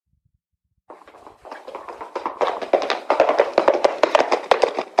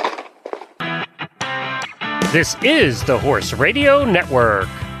This is the Horse Radio Network.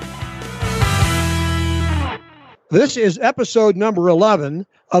 This is episode number 11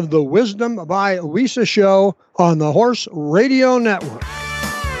 of the Wisdom by Wisa show on the Horse Radio Network.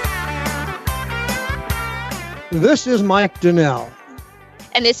 This is Mike Donnell.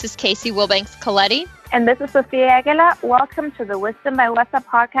 And this is Casey Wilbanks-Coletti. And this is Sofia Aguila. Welcome to the Wisdom by Wisa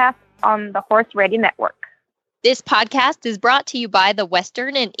podcast on the Horse Radio Network. This podcast is brought to you by the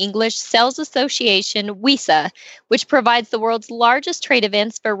Western and English Sales Association, WESA, which provides the world's largest trade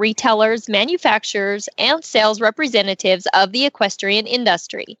events for retailers, manufacturers, and sales representatives of the equestrian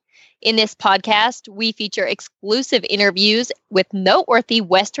industry. In this podcast, we feature exclusive interviews with noteworthy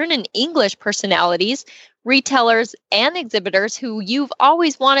Western and English personalities, retailers, and exhibitors who you've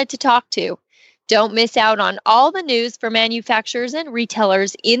always wanted to talk to. Don't miss out on all the news for manufacturers and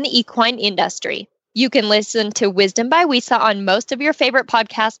retailers in the equine industry. You can listen to Wisdom by Wisa on most of your favorite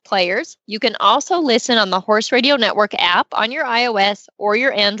podcast players. You can also listen on the Horse Radio Network app on your iOS or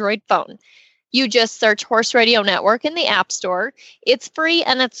your Android phone. You just search Horse Radio Network in the App Store. It's free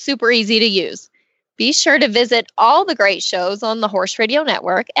and it's super easy to use. Be sure to visit all the great shows on the Horse Radio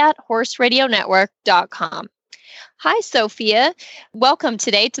Network at horseradionetwork.com. Hi, Sophia. Welcome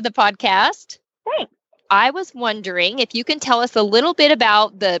today to the podcast. Thanks. I was wondering if you can tell us a little bit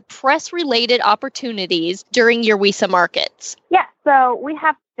about the press-related opportunities during your WESA markets. Yeah, so we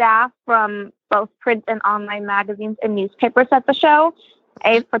have staff from both print and online magazines and newspapers at the show,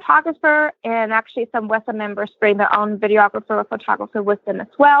 a photographer, and actually some WESA members bring their own videographer or photographer with them as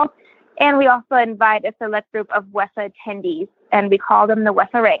well. And we also invite a select group of WESA attendees, and we call them the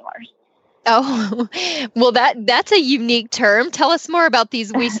WESA Wranglers. Oh, well, that's a unique term. Tell us more about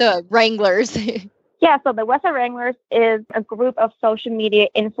these WESA Wranglers. Yeah, so the WESA Wranglers is a group of social media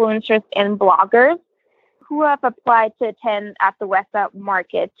influencers and bloggers who have applied to attend at the WESA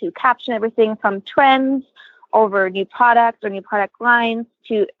market to caption everything from trends over new products or new product lines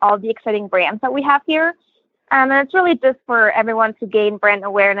to all the exciting brands that we have here. And it's really just for everyone to gain brand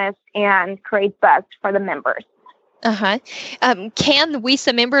awareness and create buzz for the members. Can the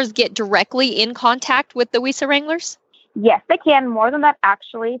WESA members get directly in contact with the WESA Wranglers? Yes, they can. More than that,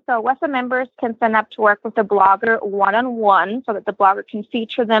 actually. So WESA members can sign up to work with the blogger one-on-one so that the blogger can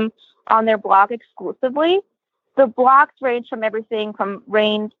feature them on their blog exclusively. The blogs range from everything from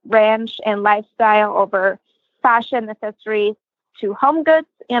ranch and lifestyle over fashion, accessories to home goods.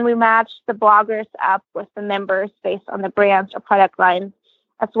 And we match the bloggers up with the members based on the brands or product lines,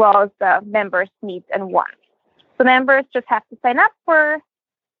 as well as the members' needs and wants. So members just have to sign up for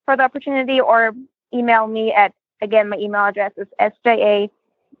the opportunity or email me at, again, my email address is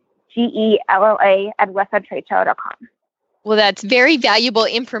sjagella@wesatradeshow.com. Well, that's very valuable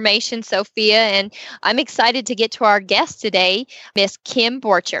information, Sophia, and I'm excited to get to our guest today, Miss Kim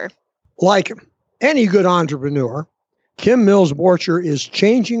Borcher. Like any good entrepreneur, Kim Mills Borcher is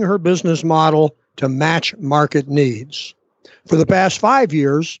changing her business model to match market needs. For the past 5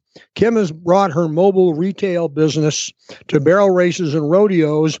 years, Kim has brought her mobile retail business to barrel races and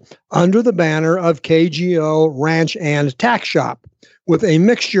rodeos under the banner of KGO Ranch and Tack Shop with a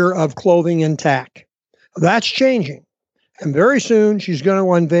mixture of clothing and tack. That's changing. And very soon, she's going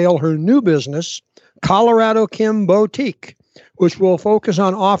to unveil her new business, Colorado Kim Boutique, which will focus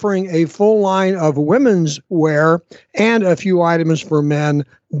on offering a full line of women's wear and a few items for men,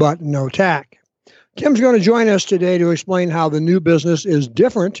 but no tack. Kim's going to join us today to explain how the new business is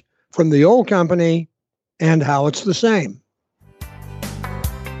different from the old company and how it's the same.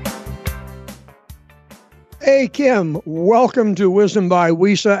 Hey, Kim, welcome to Wisdom by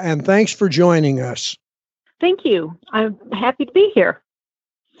Wisa, and thanks for joining us. Thank you. I'm happy to be here.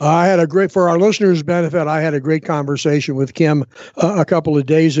 For our listeners' benefit, I had a great conversation with Kim a couple of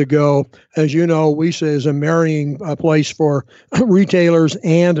days ago. As you know, WESA is a marrying place for retailers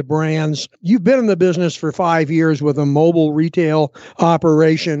and brands. You've been in the business for 5 years with a mobile retail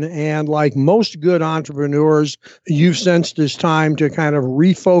operation, and like most good entrepreneurs, you've sensed it's time to kind of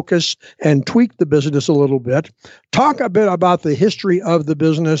refocus and tweak the business a little bit. Talk a bit about the history of the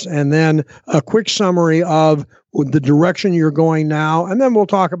business and then a quick summary of the direction you're going now, and then we'll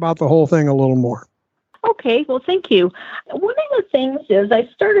talk about the whole thing a little more. Okay, well, thank you. One of the things is I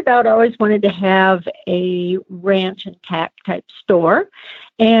started out, I always wanted to have a ranch and tack type store.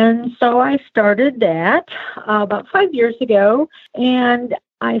 And so I started that about 5 years ago, and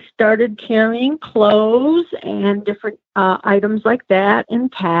I started carrying clothes and different items like that and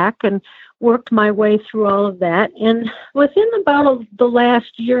tack. And worked my way through all of that. And within about the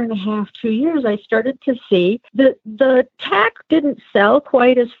last year and a half, 2 years, I started to see that the tack didn't sell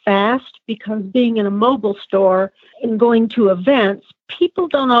quite as fast because being in a mobile store and going to events, people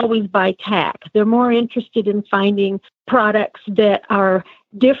don't always buy tack. They're more interested in finding products that are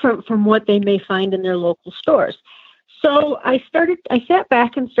different from what they may find in their local stores. So I sat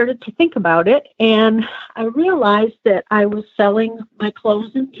back and started to think about it, and I realized that I was selling my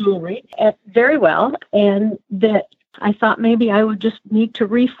clothes and jewelry very well, and that I thought maybe I would just need to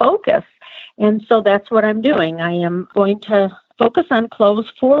refocus. And so that's what I'm doing. I am going to focus on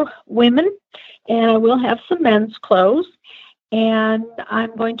clothes for women, and I will have some men's clothes, and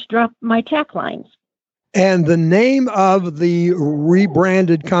I'm going to drop my tack lines. And the name of the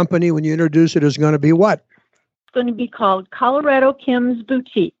rebranded company when you introduce it is going to be what? Going to be called Colorado Kim's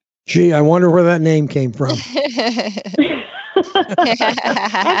Boutique. Gee, I wonder where that name came from.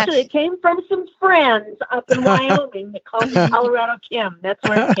 Actually, it came from some friends up in Wyoming that called me Colorado Kim. That's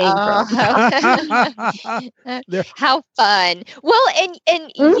where it came from. How fun. Well,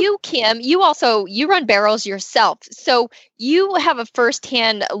 and you, Kim, you run Barrels yourself. So you have a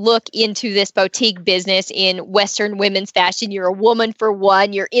firsthand look into this boutique business in Western women's fashion. You're a woman for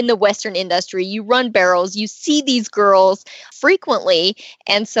one. You're in the Western industry. You run Barrels. You see these girls frequently.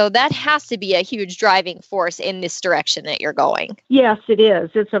 And so that has to be a huge driving force in this direction that you're going. Yes, it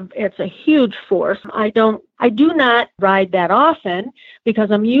is. It's a huge force. I do not ride that often because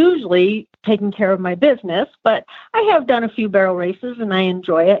I'm usually taking care of my business, but I have done a few barrel races and I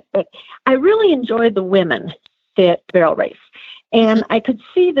enjoy it. But I really enjoy the women that barrel race. And I could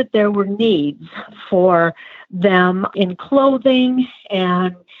see that there were needs for them in clothing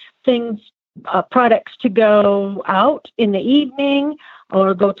and things, products to go out in the evening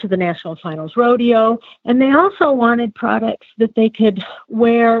or go to the National Finals Rodeo. And they also wanted products that they could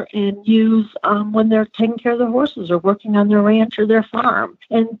wear and use when they're taking care of their horses or working on their ranch or their farm.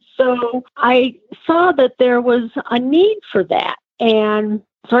 And so I saw that there was a need for that. And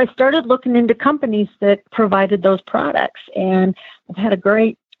so I started looking into companies that provided those products. And I've had a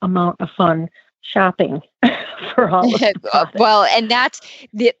great amount of fun shopping for all of the products. Well, and that's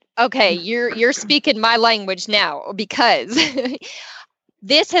okay. You're speaking my language now, because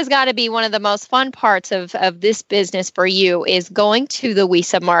this has got to be one of the most fun parts of this business for you, is going to the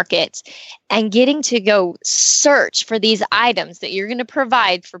WISA markets and getting to go search for these items that you're going to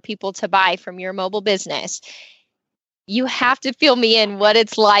provide for people to buy from your mobile business. You have to fill me in what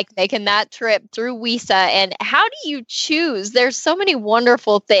it's like making that trip through WISA, and how do you choose? There's so many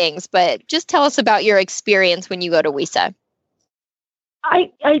wonderful things, but just tell us about your experience when you go to WISA.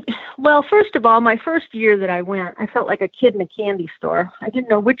 Well, first of all, my first year that I went, I felt like a kid in a candy store. I didn't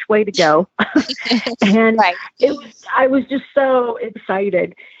know which way to go. And right. I was just so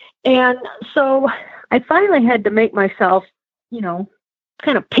excited. And so I finally had to make myself,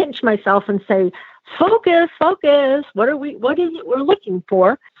 kind of pinch myself and say, focus, what is it we're looking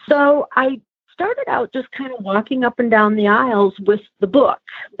for? So I started out just kind of walking up and down the aisles with the book,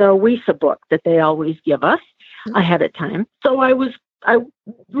 the WISA book that they always give us ahead of time. So I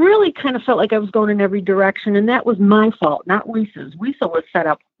really kind of felt like I was going in every direction, and that was my fault, not WISA's. WISA was set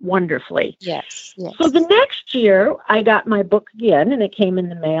up wonderfully. Yes. So the next year, I got my book again, and it came in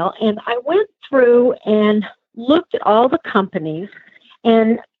the mail, and I went through and looked at all the companies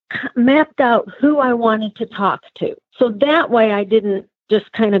and mapped out who I wanted to talk to. So that way I didn't just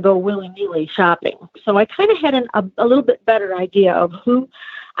kind of go willy-nilly shopping. So I kind of had a little bit better idea of who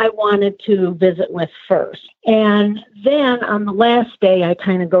I wanted to visit with first. And then on the last day, I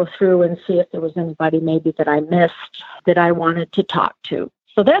kind of go through and see if there was anybody maybe that I missed that I wanted to talk to.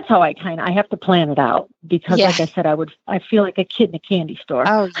 So that's how I have to plan it out, because like I said, I feel like a kid in a candy store.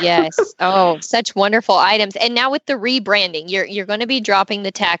 Oh, yes. Oh, such wonderful items. And now with the rebranding, you're going to be dropping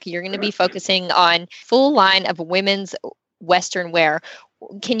the tack. You're going to be focusing on full line of women's Western wear.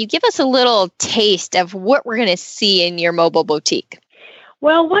 Can you give us a little taste of what we're going to see in your mobile boutique?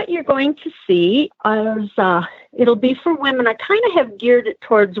 Well, what you're going to see is it'll be for women. I kind of have geared it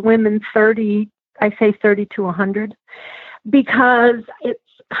towards women 30 to 100. Because it's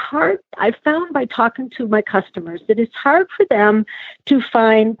hard. I've found by talking to my customers that it's hard for them to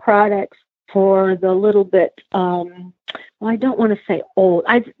find products for the little bit, I don't want to say old,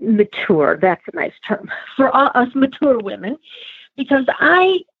 mature, that's a nice term, for us mature women. Because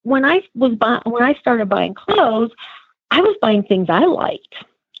when I started buying clothes, I was buying things I liked.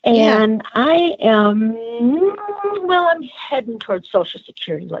 And I am, well, I'm heading towards Social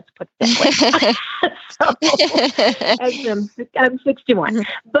Security, let's put it that way. So, I'm 61.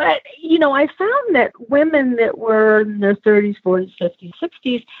 But, I found that women that were in their 30s, 40s, 50s,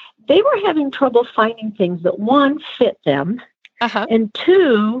 60s, they were having trouble finding things that, one, fit them, and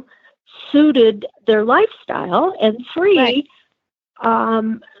two, suited their lifestyle, and three,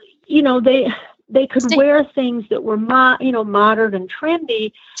 they could wear things that were modern and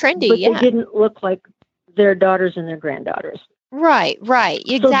trendy, but they didn't look like their daughters and their granddaughters. Right,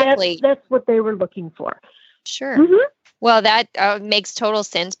 exactly. So that's what they were looking for. Sure. Well, that makes total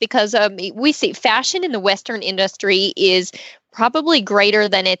sense because we see fashion in the Western industry is probably greater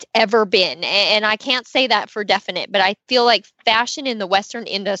than it's ever been. And I can't say that for definite, but I feel like fashion in the Western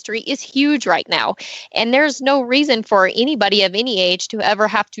industry is huge right now. And there's no reason for anybody of any age to ever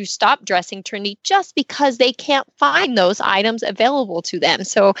have to stop dressing trendy just because they can't find those items available to them.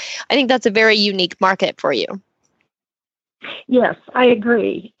 So I think that's a very unique market for you. Yes, I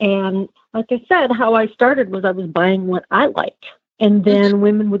agree. And like I said, how I started was I was buying what I liked. And then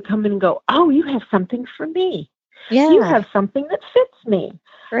women would come in and go, oh, you have something for me. Yeah. You have something that fits me.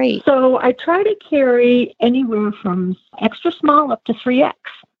 Great. So I try to carry anywhere from extra small up to 3X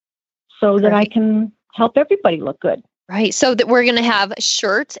so that I can help everybody look good. Right. So that we're going to have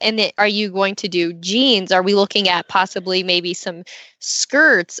shirts, and are you going to do jeans? Are we looking at possibly maybe some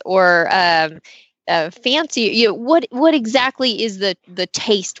skirts or fancy? What exactly is the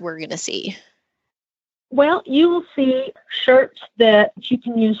taste we're going to see? Well, you will see shirts that you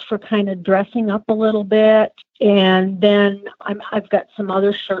can use for kind of dressing up a little bit. And then I've got some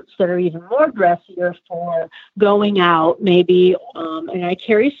other shirts that are even more dressier for going out, maybe. And I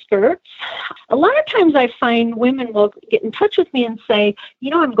carry skirts. A lot of times I find women will get in touch with me and say,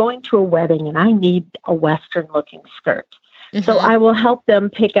 I'm going to a wedding and I need a Western-looking skirt. So I will help them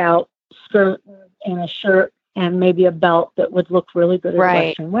pick out skirt and a shirt and maybe a belt that would look really good at a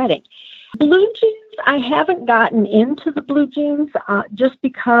Western wedding. Blue jeans, I haven't gotten into the blue jeans just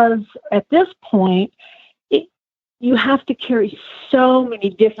because at this point, you have to carry so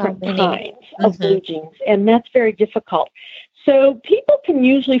many different kinds of blue jeans, and that's very difficult. So people can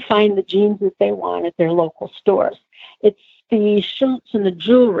usually find the jeans that they want at their local stores. It's the shirts and the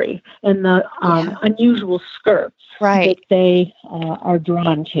jewelry and the unusual skirts that they are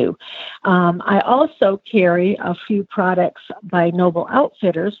drawn to. I also carry a few products by Noble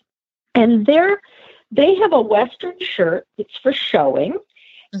Outfitters, and they have a Western shirt. It's for showing,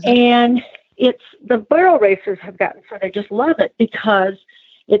 and it's the barrel racers have gotten for it. I just love it because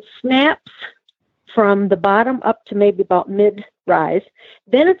it snaps from the bottom up to maybe about mid-rise.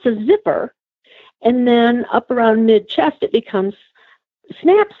 Then it's a zipper, and then up around mid-chest it becomes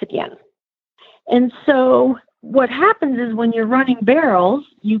snaps again. And so what happens is when you're running barrels,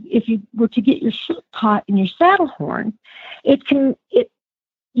 if you were to get your shirt caught in your saddle horn, you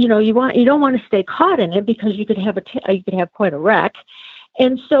don't want to stay caught in it because you could have quite a wreck.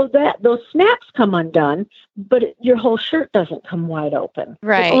 And so those snaps come undone, but your whole shirt doesn't come wide open.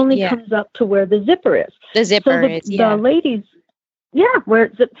 Right. It only comes up to where the zipper is. The zipper the ladies,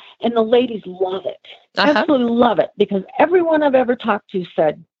 and the ladies love it. Absolutely love it because everyone I've ever talked to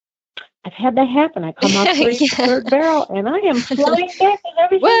said, I've had that happen. I come out the third barrel and I am flying back and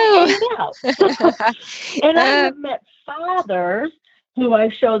everything came out. And I have met fathers who I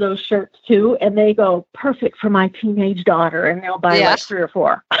show those shirts to, and they go, perfect for my teenage daughter, and they'll buy like 3 or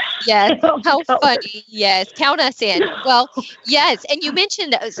 4. Yes, how funny. Yes, count us in. Well, yes, and you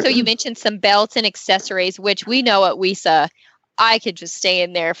mentioned some belts and accessories, which we know at WISA, I could just stay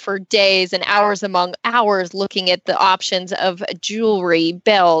in there for days and hours among hours looking at the options of jewelry,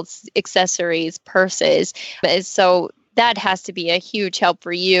 belts, accessories, purses. So that has to be a huge help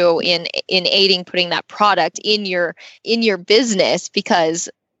for you in aiding putting that product in your business, because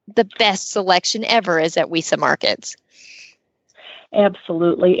the best selection ever is at WISA Markets.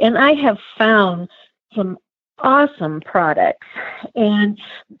 Absolutely. And I have found some awesome products, and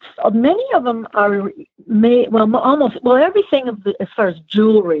many of them are made, everything as far as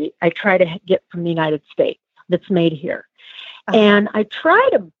jewelry, I try to get from the United States that's made here. And I try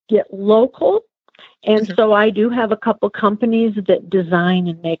to get local. And so I do have a couple companies that design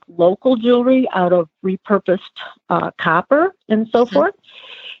and make local jewelry out of repurposed copper and so forth.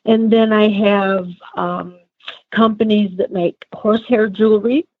 And then I have companies that make horsehair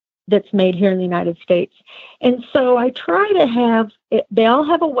jewelry that's made here in the United States. And so I try to have it, they all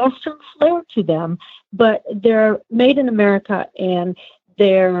have a Western flair to them, but they're made in America, and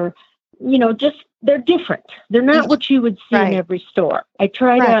they're, they're different. They're not what you would see in every store. I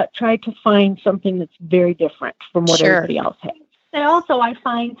try to find something that's very different from what everybody else has. I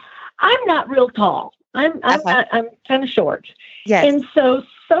find I'm not real tall. I'm kind of short. Yes. And so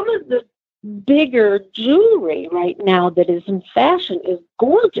some of the bigger jewelry right now that is in fashion is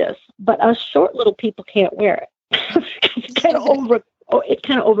gorgeous, but us short little people can't wear it. It kind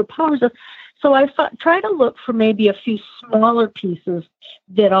of overpowers us. So I try to look for maybe a few smaller pieces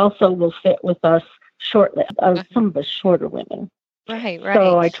that also will fit with us some of us shorter women. Right.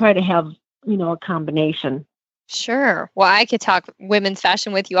 So I try to have, a combination. Sure. Well, I could talk women's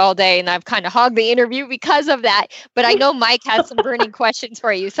fashion with you all day, and I've kind of hogged the interview because of that. But I know Mike has some burning questions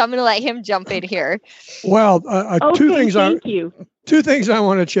for you, so I'm going to let him jump in here. Well, two things I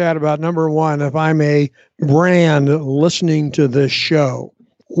want to chat about. Number one, if I'm a brand listening to this show,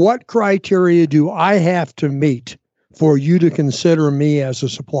 what criteria do I have to meet for you to consider me as a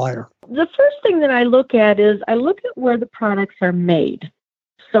supplier? The first thing that I look at is I look at where the products are made.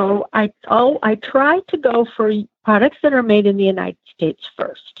 So I try to go for products that are made in the United States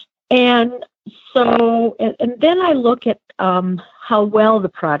first. And so, and then I look at how well the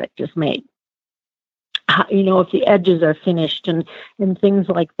product is made. If the edges are finished and things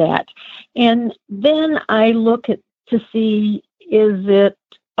like that. And then I look to see, is it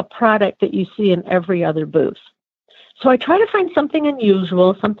a product that you see in every other booth? So I try to find something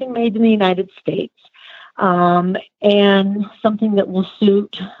unusual, something made in the United States. And something that will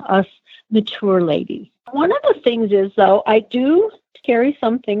suit us mature ladies. One of the things is, though, I do carry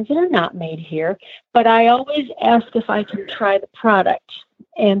some things that are not made here, but I always ask if I can try the product.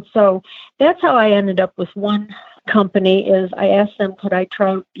 And so that's how I ended up with one company is I asked them, could I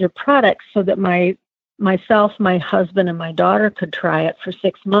try your product so that myself, my husband, and my daughter could try it for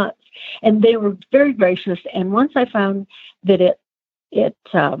 6 months. And they were very gracious. And once I found that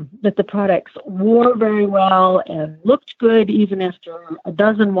that the products wore very well and looked good even after a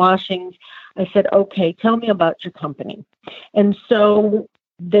dozen washings, I said, okay, tell me about your company. And so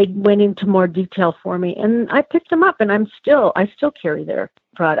they went into more detail for me, and I picked them up, and I still carry their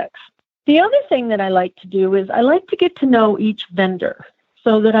products. The other thing that I like to do is I like to get to know each vendor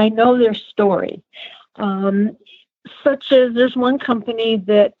so that I know their story. Such as there's one company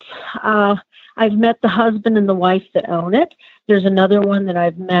that I've met the husband and the wife that own it. There's another one that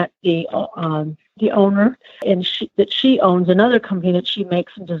I've met the owner, and she owns another company that she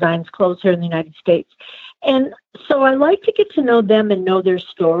makes and designs clothes here in the United States. And so I like to get to know them and know their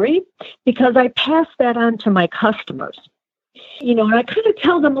story because I pass that on to my customers. And I kind of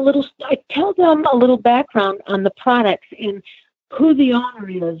tell them a little background on the products and who the owner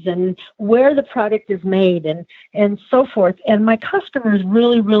is and where the product is made and so forth. And my customers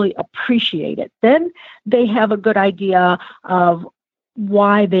really, really appreciate it. Then they have a good idea of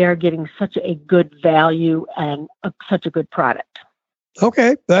why they are getting such a good value and such a good product.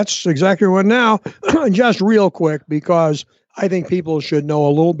 Okay, that's exactly what now. Just real quick, because I think people should know a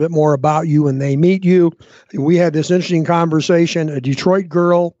little bit more about you when they meet you. We had this interesting conversation, a Detroit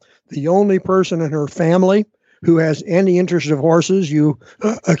girl, the only person in her family who has any interest of horses. You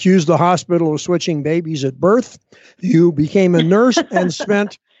accused the hospital of switching babies at birth. You became a nurse and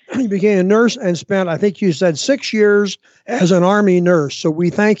spent, I think you said 6 years as an Army nurse. So we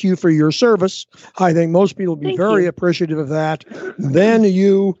thank you for your service. I think most people would be very appreciative of that. Then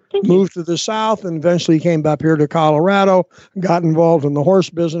you moved to the South and eventually came up here to Colorado, got involved in the horse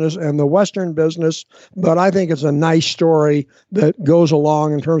business and the Western business. But I think it's a nice story that goes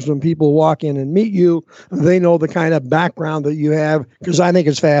along in terms of when people walk in and meet you, they know the kind of background that you have, because I think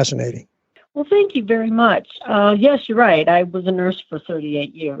it's fascinating. Well, thank you very much. Yes, you're right. I was a nurse for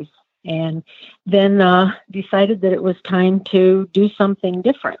 38 years and then decided that it was time to do something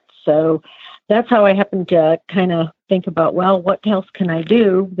different. So that's how I happened to kind of think about, well, what else can I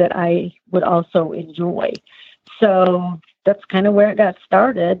do that I would also enjoy? So that's kind of where it got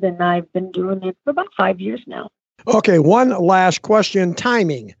started, and I've been doing it for about 5 years now. Okay, one last question.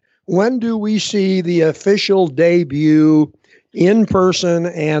 Timing. When do we see the official debut in person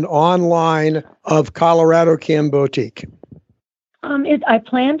and online of Colorado Kim Boutique? I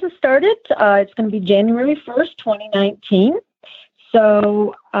plan to start it. It's going to be January 1st, 2019.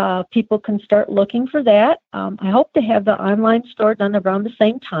 So people can start looking for that. I hope to have the online store done around the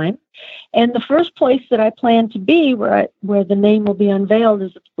same time. And the first place that I plan to be, where the name will be unveiled,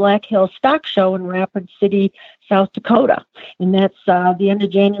 is at the Black Hill Stock Show in Rapid City, South Dakota. And that's the end of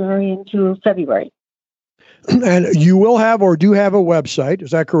January into February. And you will have or do have a website, is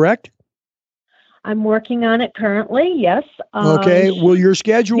that correct? I'm working on it currently, yes. Okay. Will your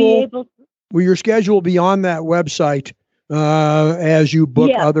schedule be on that website as you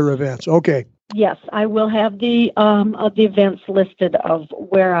book other events? Okay. Yes, I will have the events listed of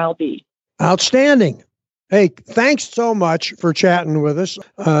where I'll be. Outstanding. Hey, thanks so much for chatting with us.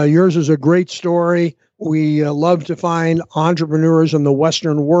 Yours is a great story. We love to find entrepreneurs in the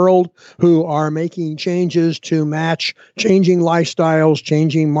Western world who are making changes to match changing lifestyles,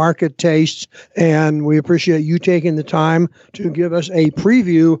 changing market tastes. And we appreciate you taking the time to give us a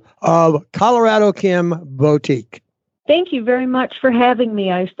preview of Colorado Kim Boutique. Thank you very much for having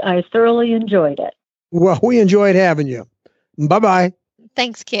me. I thoroughly enjoyed it. Well, we enjoyed having you. Bye-bye.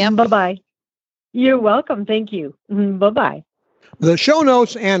 Thanks, Kim. Bye-bye. You're welcome. Thank you. Bye-bye. The show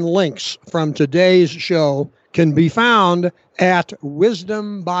notes and links from today's show can be found at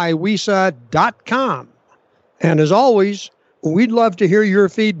wisdombywisa.com. And as always, we'd love to hear your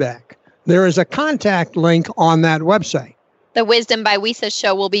feedback. There is a contact link on that website. The Wisdom by Wisa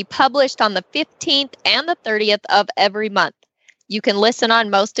show will be published on the 15th and the 30th of every month. You can listen on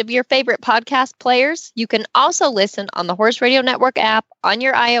most of your favorite podcast players. You can also listen on the Horse Radio Network app on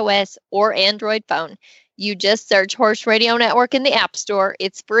your iOS or Android phone. You just search Horse Radio Network in the App Store.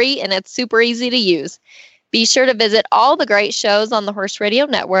 It's free and it's super easy to use. Be sure to visit all the great shows on the Horse Radio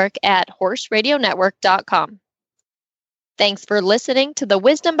Network at horseradionetwork.com. Thanks for listening to the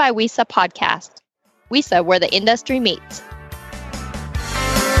Wisdom by Wisa podcast. Wisa, where the industry meets.